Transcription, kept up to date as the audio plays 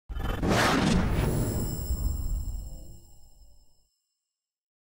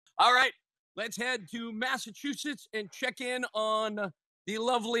All right, let's head to Massachusetts and check in on the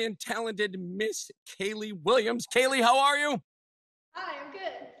lovely and talented Miss Kayleigh Williams. Kayleigh, how are you? Hi, I'm good.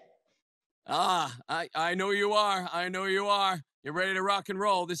 I know you are. I know you are. You're ready to rock and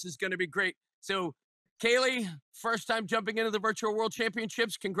roll. This is going to be great. So, Kayleigh, first time jumping into the Virtual World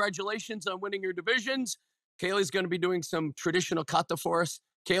Championships. Congratulations on winning your divisions. Kayleigh's going to be doing some traditional kata for us.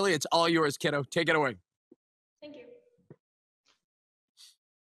 Kayleigh, it's all yours, kiddo. Take it away. Thank you.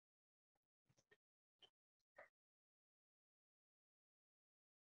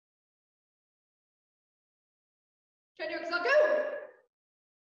 Try to go.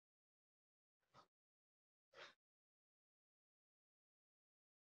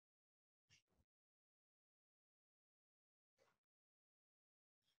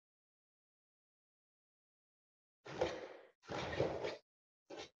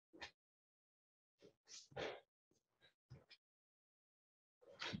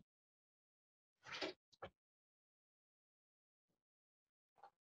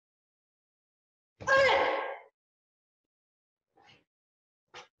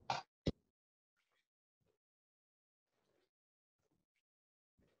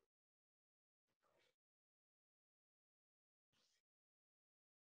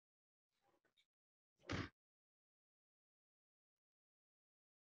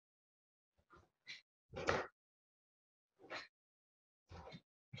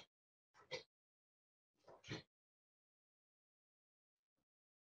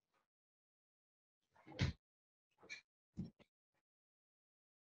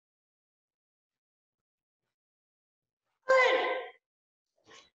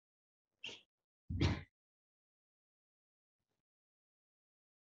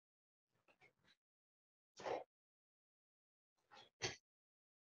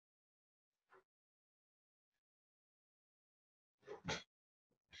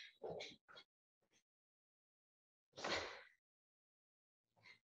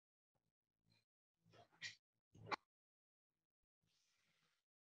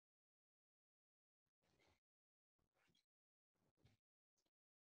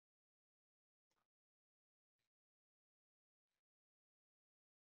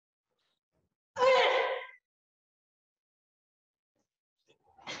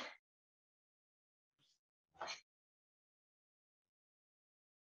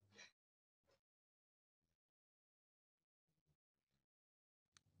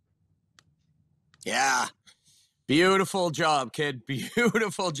 Yeah. Beautiful job, kid.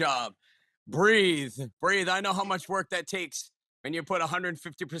 Beautiful job. Breathe. Breathe. I know how much work that takes when you put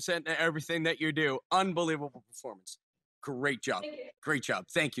 150% into everything that you do. Unbelievable performance. Great job. Great job.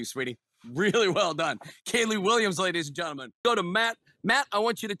 Thank you, sweetie. Really well done. Kayleigh Williams, ladies and gentlemen. Go to Matt. Matt, I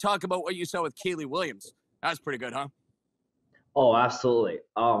want you to talk about what you saw with Kayleigh Williams. That's pretty good, huh? Oh, absolutely.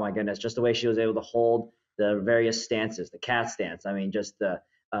 Oh my goodness, just the way she was able to hold the various stances, the cat stance. I mean, just the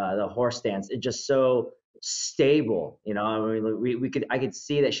horse stance. It's just so stable. You know, I mean, I could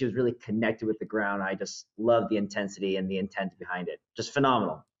see that she was really connected with the ground. I just love the intensity and the intent behind it. Just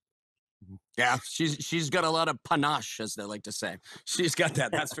phenomenal. Yeah, she's got a lot of panache, as they like to say. She's got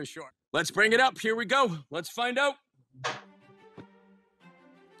that, that's for sure. Let's bring it up. Here we go. Let's find out.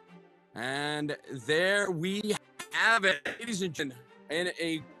 And there we have it, ladies and gentlemen.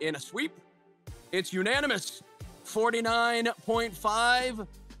 In a sweep, it's unanimous. 49.5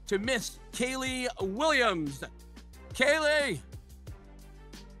 to Miss Kayleigh Williams. Kayleigh!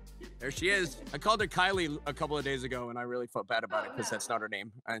 There she is. I called her Kylie a couple of days ago, and I really felt bad about it because that's not her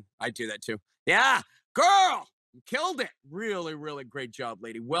name. I do that too. Yeah, girl! You killed it. Really, really great job,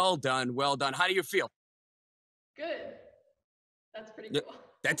 lady. Well done, well done. How do you feel? Good. That's pretty cool.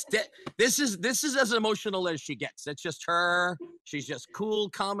 That's it. This is as emotional as she gets. That's just her. She's just cool,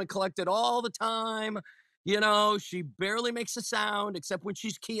 calm, and collected all the time. You know, she barely makes a sound except when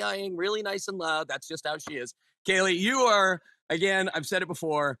she's key-eyeing really nice and loud. That's just how she is. Kayleigh, you are, again, I've said it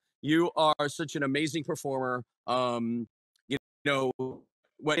before, you are such an amazing performer. You know,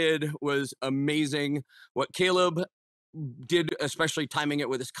 what he did was amazing. What Caleb did, especially timing it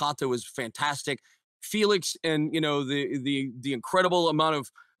with his kata, was fantastic. Felix and, you know, the incredible amount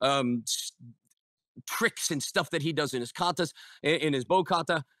of tricks and stuff that he does in his katas, in his bow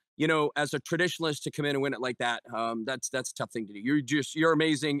kata, you know, as a traditionalist to come in and win it like that, that's a tough thing to do. You're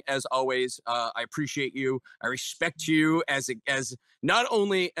amazing as always. I appreciate you. I respect you as not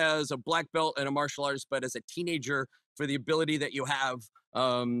only as a black belt and a martial artist, but as a teenager for the ability that you have.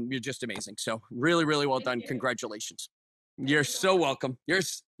 You're just amazing. So really, really well done. Congratulations. You're so welcome.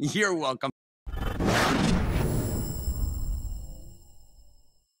 You're welcome.